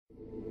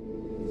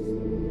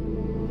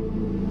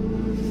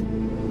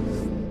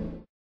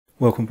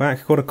Welcome back.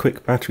 I've got a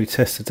quick battery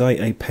test today,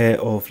 a pair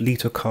of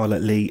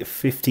LiitoKala Lii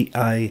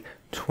 50A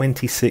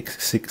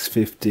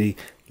 26650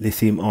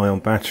 lithium ion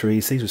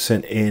batteries. These were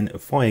sent in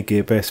via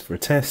Gearbest for a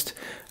test,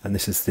 and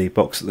this is the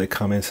box that they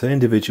come in. So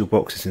individual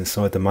boxes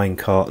inside the main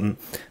carton,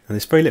 and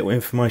there's very little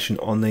information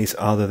on these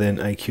other than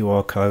a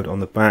QR code on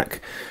the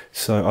back.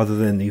 So other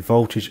than the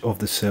voltage of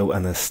the cell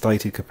and the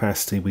stated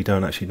capacity, we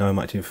don't actually know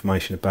much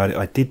information about it.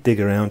 I did dig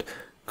around,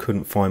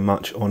 couldn't find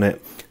much on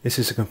it. This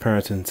is a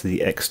comparison to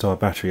the X-Star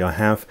battery I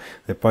have.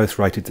 They're both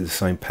rated to the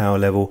same power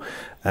level,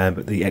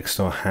 but the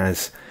X-Star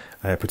has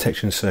a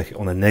protection circuit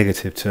on the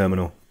negative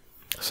terminal.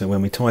 So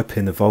when we type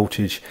in the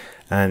voltage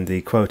and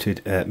the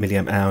quoted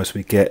milliamp hours,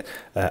 we get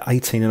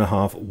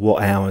 18.5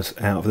 watt hours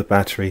out of the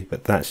battery,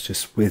 but that's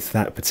just with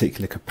that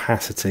particular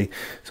capacity.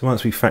 So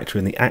once we factor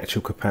in the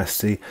actual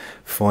capacity,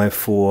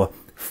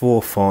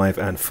 5445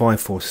 and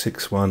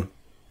 5461,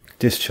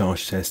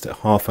 discharge test at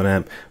half an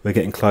amp, we're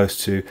getting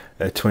close to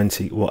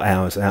 20 watt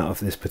hours out of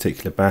this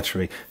particular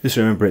battery. Just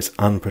remember, it's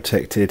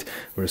unprotected,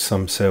 whereas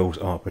some cells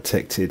are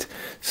protected.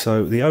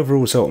 So the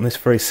overall result on this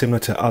is very similar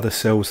to other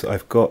cells that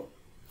I've got.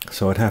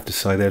 So I'd have to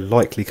say they're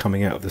likely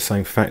coming out of the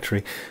same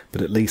factory,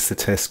 but at least the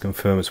test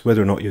confirms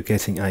whether or not you're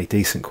getting a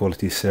decent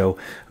quality cell.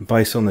 And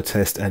based on the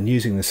test and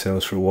using the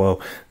cells for a while,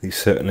 these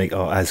certainly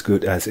are as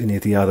good as any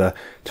of the other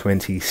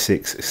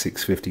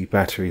 26650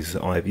 batteries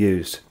that I've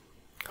used.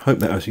 Hope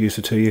that was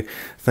useful to you.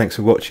 Thanks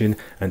for watching,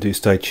 and do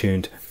stay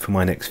tuned for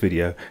my next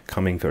video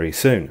coming very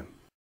soon.